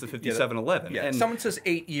 or at least the 5711. Yeah, if someone says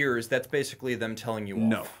 8 years, that's basically them telling you off.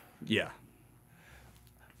 No, yeah.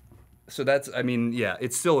 So that's,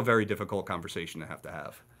 it's still a very difficult conversation to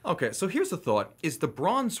have. Okay, so here's the thought. Is the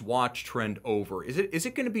bronze watch trend over? Is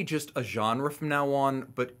it going to be just a genre from now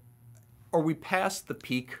on, but are we past the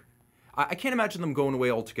peak? I can't imagine them going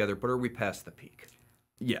away altogether, but are we past the peak?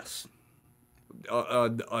 Yes.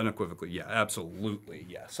 Unequivocally, yeah, absolutely,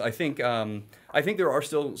 yes. I think there are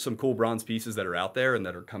still some cool bronze pieces that are out there and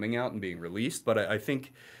that are coming out and being released, but I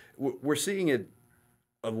think we're seeing it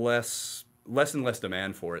less and less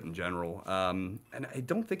demand for it in general, and I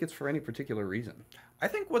don't think it's for any particular reason. I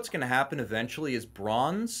think what's going to happen eventually is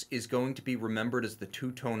bronze is going to be remembered as the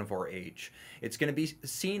two-tone of our age. It's going to be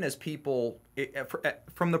seen as people,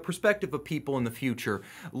 from the perspective of people in the future,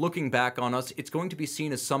 looking back on us, it's going to be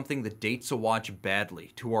seen as something that dates a watch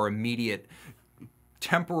badly to our immediate,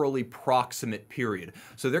 temporally proximate period.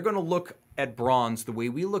 So they're going to look at bronze the way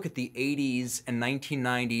we look at the 80s and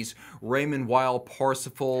 1990s Raymond Weil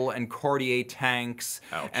Parsifal and Cartier tanks.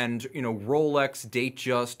 Ouch. And Rolex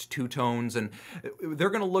Datejust two-tones, and they're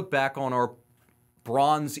going to look back on our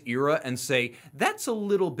bronze era and say that's a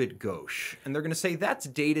little bit gauche, and they're going to say that's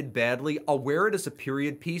dated badly. I'll wear it as a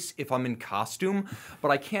period piece if I'm in costume, but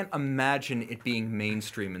I can't imagine it being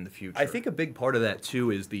mainstream in the future. I think a big part of that too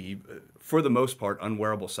is for the most part,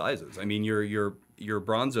 unwearable sizes. I mean, your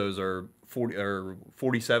bronzos are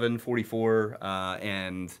 47, 44,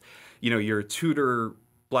 and your Tudor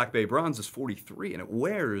Black Bay bronze is 43, and it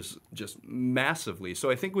wears just massively. So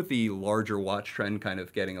I think with the larger watch trend kind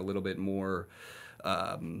of getting a little bit more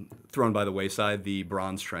thrown by the wayside, the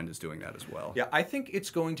bronze trend is doing that as well. Yeah, I think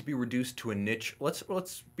it's going to be reduced to a niche. Let's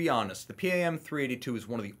be honest. The PAM 382 is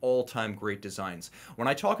one of the all-time great designs. When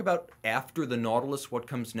I talk about after the Nautilus, what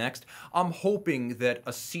comes next, I'm hoping that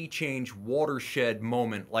a sea change watershed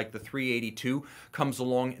moment like the 382 comes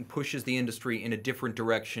along and pushes the industry in a different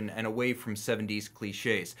direction and away from 70s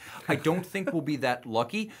cliches. I don't think we'll be that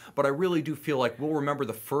lucky, but I really do feel like we'll remember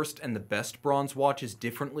the first and the best bronze watches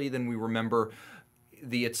differently than we remember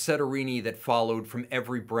the etceterini that followed from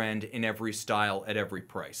every brand in every style at every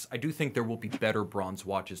price. I do think there will be better bronze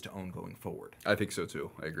watches to own going forward. I think so too.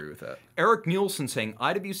 I agree with that. Eric Nielsen saying,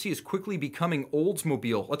 IWC is quickly becoming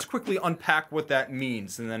Oldsmobile. Let's quickly unpack what that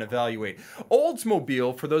means and then evaluate.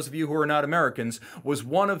 Oldsmobile, for those of you who are not Americans, was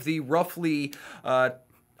one of the roughly,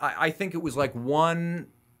 I think it was like 1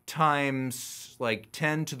 times like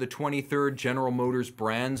 10 to the 23rd General Motors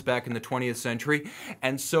brands back in the 20th century.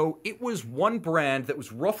 And so it was one brand that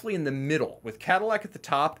was roughly in the middle with Cadillac at the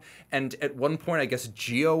top and at one point, I guess,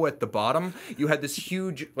 Geo at the bottom. You had this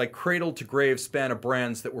huge like cradle to grave span of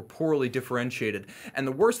brands that were poorly differentiated. And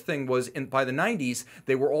the worst thing was by the 90s,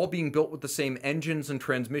 they were all being built with the same engines and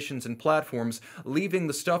transmissions and platforms, leaving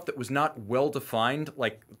the stuff that was not well defined,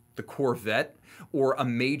 like the Corvette, or a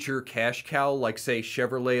major cash cow like, say,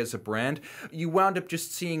 Chevrolet as a brand, you wound up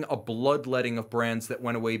just seeing a bloodletting of brands that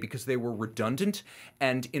went away because they were redundant.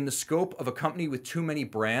 And in the scope of a company with too many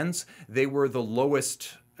brands, they were the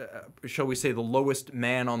lowest, shall we say, the lowest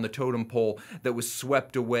man on the totem pole that was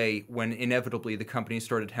swept away when inevitably the company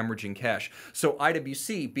started hemorrhaging cash. So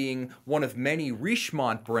IWC, being one of many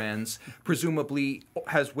Richemont brands, presumably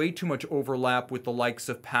has way too much overlap with the likes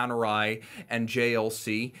of Panerai and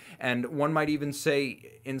JLC. And one might even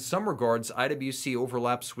say, in some regards, IWC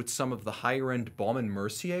overlaps with some of the higher-end Baume &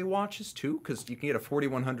 Mercier watches, too, because you can get a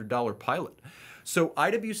 $4,100 Pilot. So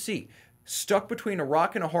IWC, stuck between a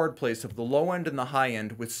rock and a hard place of the low end and the high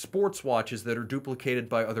end with sports watches that are duplicated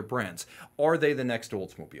by other brands. Are they the next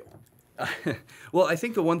Oldsmobile? Well, I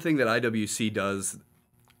think the one thing that IWC does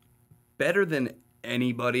better than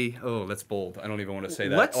anybody, oh, that's bold. I don't even want to say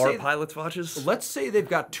that. Are Pilot's watches? Let's say they've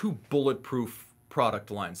got two bulletproof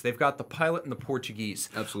product lines. They've got the Pilot and the Portuguese.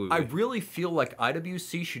 Absolutely. I really feel like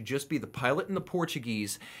IWC should just be the Pilot and the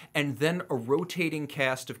Portuguese, and then a rotating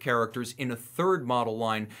cast of characters in a third model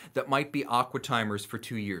line that might be Aquatimers for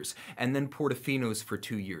 2 years, and then Portofinos for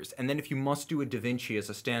 2 years, and then if you must do a Da Vinci as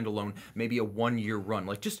a standalone, maybe a 1-year run.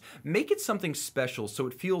 Like, just make it something special so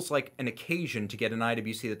it feels like an occasion to get an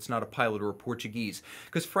IWC that's not a Pilot or a Portuguese.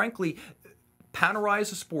 Because frankly, Panerai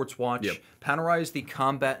is a sports watch. Yep. Panerai is the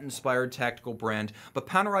combat-inspired tactical brand, but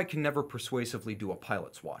Panerai can never persuasively do a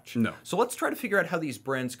pilot's watch. No. So let's try to figure out how these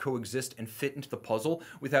brands coexist and fit into the puzzle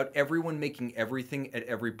without everyone making everything at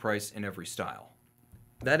every price in every style.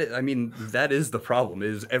 That is the problem,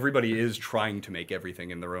 is everybody is trying to make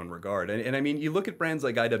everything in their own regard. And I mean, you look at brands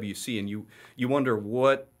like IWC and you wonder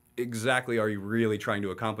what exactly are you really trying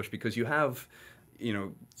to accomplish, because you have, you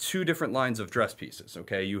know, 2 different lines of dress pieces,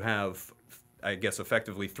 okay? You have, I guess,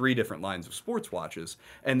 effectively 3 different lines of sports watches,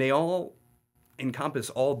 and they all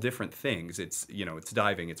encompass all different things. It's, you know, it's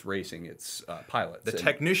diving, it's racing, it's pilots. The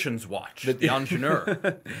technician's watch, the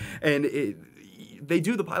ingenieur. And they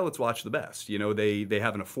do the pilot's watch the best. You know, they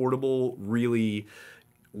have an affordable, really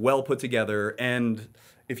well put together, and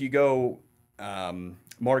if you go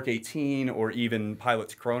Mark 18 or even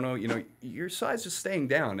Pilot's Chrono, you know, your size is staying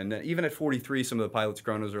down. And even at 43, some of the Pilot's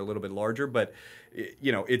Chronos are a little bit larger, but,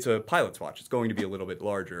 you know, it's a pilot's watch. It's going to be a little bit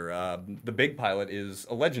larger. The Big Pilot is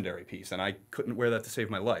a legendary piece, and I couldn't wear that to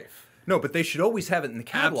save my life. No, but they should always have it in the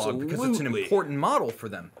catalog because it's an important model for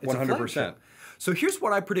them. It's 100%. So here's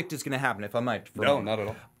what I predict is going to happen, if I might. No, not at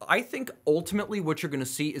all. I think ultimately what you're going to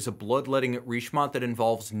see is a bloodletting at Richemont that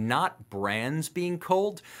involves not brands being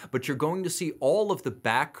culled, but you're going to see all of the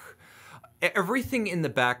everything in the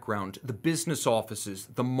background, the business offices,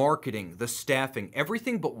 the marketing, the staffing,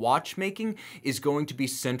 everything but watchmaking is going to be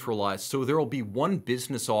centralized. So there will be one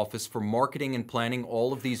business office for marketing and planning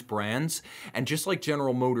all of these brands. And just like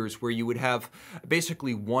General Motors, where you would have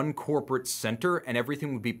basically one corporate center and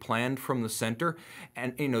everything would be planned from the center,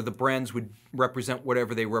 and, you know, the brands would represent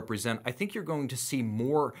whatever they represent. I think you're going to see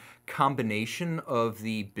more combination of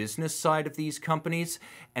the business side of these companies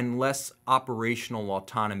and less operational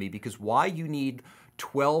autonomy, because why you need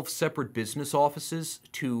 12 separate business offices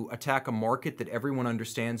to attack a market that everyone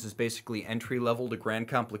understands is basically entry level to grand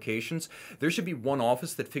complications. There should be one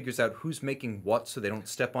office that figures out who's making what so they don't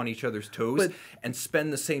step on each other's toes and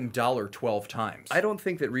spend the same dollar 12 times. I don't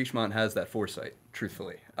think that Richemont has that foresight,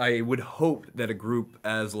 truthfully. I would hope that a group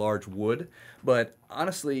as large would, but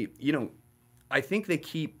honestly, you know, I think they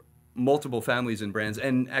keep multiple families and brands,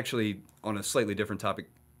 and actually, on a slightly different topic,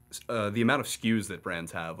 the amount of SKUs that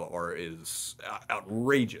brands have is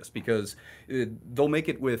outrageous, because they'll make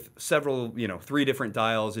it with several, you know, 3 different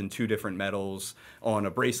dials in 2 different metals on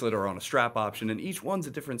a bracelet or on a strap option, and each one's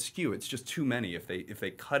a different SKU. It's just too many if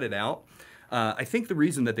they cut it out. I think the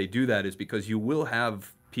reason that they do that is because you will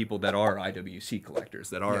have people that are IWC collectors,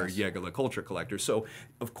 that are Jaeger LeCoultre collectors. So,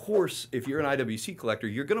 of course, if you're an IWC collector,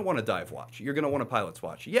 you're going to want a dive watch. You're going to want a pilot's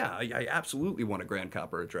watch. Yeah, I absolutely want a Grand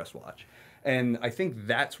Copper dress watch. And I think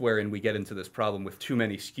that's wherein we get into this problem with too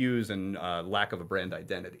many SKUs and lack of a brand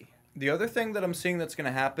identity. The other thing that I'm seeing that's going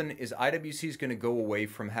to happen is IWC is going to go away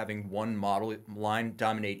from having one model line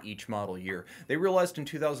dominate each model year. They realized in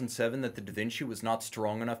 2007 that the Da Vinci was not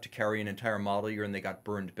strong enough to carry an entire model year, and they got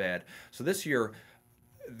burned bad. So this year,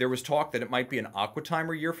 there was talk that it might be an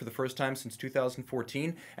Aquatimer year for the first time since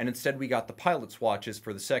 2014, and instead we got the pilot's watches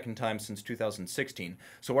for the second time since 2016.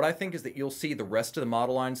 So what I think is that you'll see the rest of the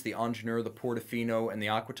model lines, the Ingenieur, the Portofino, and the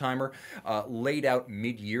Aquatimer, laid out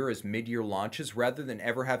mid-year as mid-year launches, rather than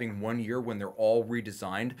ever having one year when they're all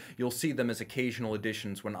redesigned. You'll see them as occasional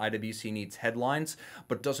additions when IWC needs headlines,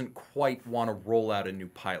 but doesn't quite want to roll out a new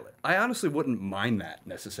pilot. I honestly wouldn't mind that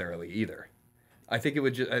necessarily either. I think it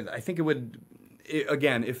would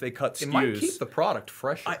again, if they cut SKUs, it might keep the product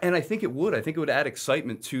fresh. And I think it would. I think it would add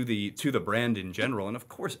excitement to the brand in general. And of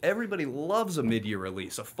course, everybody loves a mid-year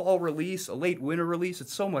release, a fall release, a late winter release.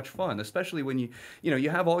 It's so much fun, especially when you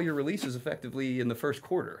have all your releases effectively in the first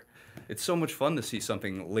quarter. It's so much fun to see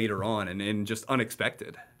something later on and just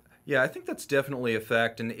unexpected. Yeah, I think that's definitely a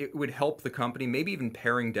fact, and it would help the company, maybe even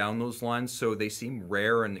paring down those lines so they seem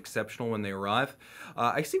rare and exceptional when they arrive.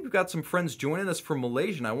 I see we've got some friends joining us from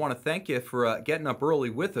Malaysia, and I want to thank you for getting up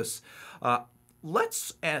early with us.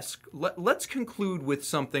 Let's conclude with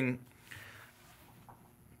something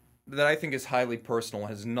that I think is highly personal,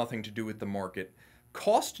 has nothing to do with the market.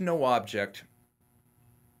 Cost no object.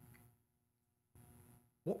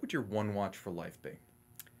 What would your one watch for life be?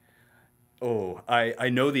 Oh, I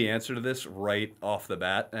know the answer to this right off the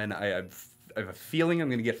bat, and I have a feeling I'm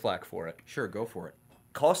going to get flack for it. Sure, go for it.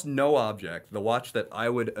 cost no object, the watch that I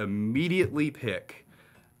would immediately pick,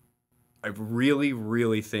 I really,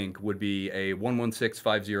 really think would be a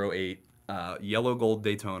 116508 yellow gold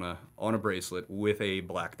Daytona on a bracelet with a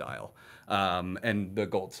black dial and the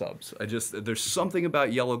gold subs. There's something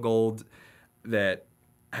about yellow gold that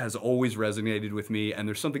has always resonated with me, and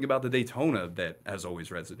there's something about the Daytona that has always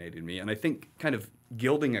resonated with me. And I think kind of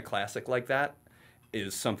gilding a classic like that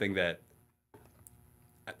is something that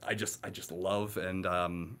I just love, and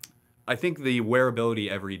I think the wearability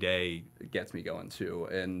every day gets me going too.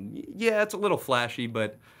 And yeah, it's a little flashy,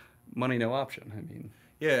 but money no option. I mean,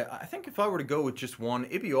 yeah, I think if I were to go with just one,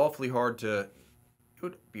 it'd be awfully hard to. It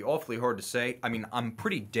would be awfully hard to say. I mean, I'm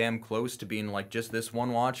pretty damn close to being like just this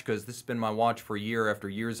one watch, because this has been my watch for a year after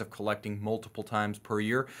years of collecting multiple times per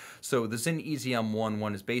year. So the Sinn Easy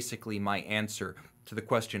M1 is basically my answer to the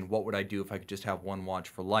question, what would I do if I could just have one watch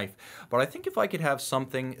for life? But I think if I could have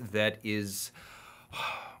something that is...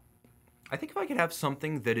 I think if I could have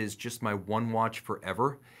something that is just my one watch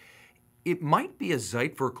forever, it might be a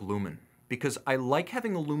Zeitwerk Lumen, because I like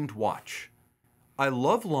having a lumed watch. I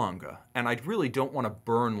love Lange, and I really don't want to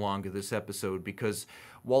burn Lange this episode, because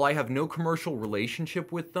while I have no commercial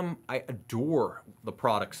relationship with them, I adore the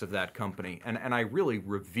products of that company, and I really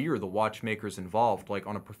revere the watchmakers involved, like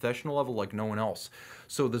on a professional level like no one else.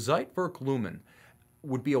 So the Zeitwerk Lumen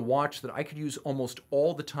would be a watch that I could use almost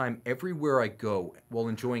all the time everywhere I go, while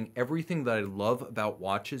enjoying everything that I love about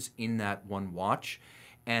watches in that one watch.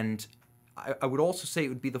 And I would also say it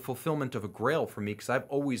would be the fulfillment of a grail for me, because I've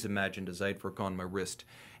always imagined a Zeitwerk on my wrist,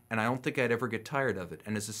 and I don't think I'd ever get tired of it.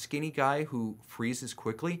 And as a skinny guy who freezes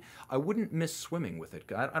quickly, I wouldn't miss swimming with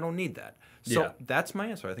it. I don't need that. So that's my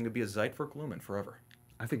answer. I think it'd be a Zeitwerk Lumen forever.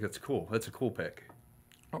 I think that's cool. That's a cool pick.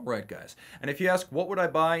 All right, guys. And if you ask, what would I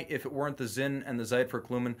buy if it weren't the Zinn and the Zeitwerk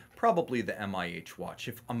Lumen? Probably the MIH watch,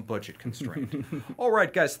 if I'm budget constrained. All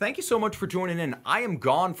right, guys. Thank you so much for joining in. I am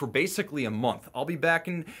gone for basically a month. I'll be back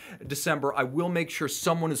in December. I will make sure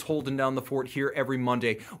someone is holding down the fort here every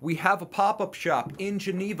Monday. We have a pop-up shop in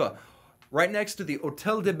Geneva, right next to the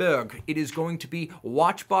Hôtel de Berg. It is going to be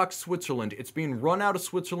Watchbox Switzerland. It's being run out of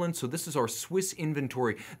Switzerland, so this is our Swiss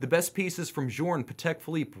inventory. The best pieces from Journe, Patek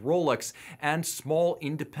Philippe, Rolex, and small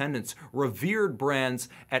independents. Revered brands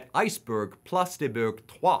at Iceberg, Place de Berg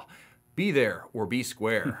 3. Be there or be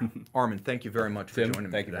square. Armand, thank you very much for joining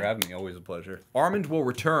me. Thank you for having me. Always a pleasure. Armand will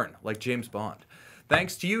return, like James Bond.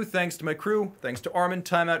 Thanks to you, thanks to my crew, thanks to Armand,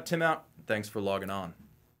 Time Out, Tim Out. Thanks for logging on.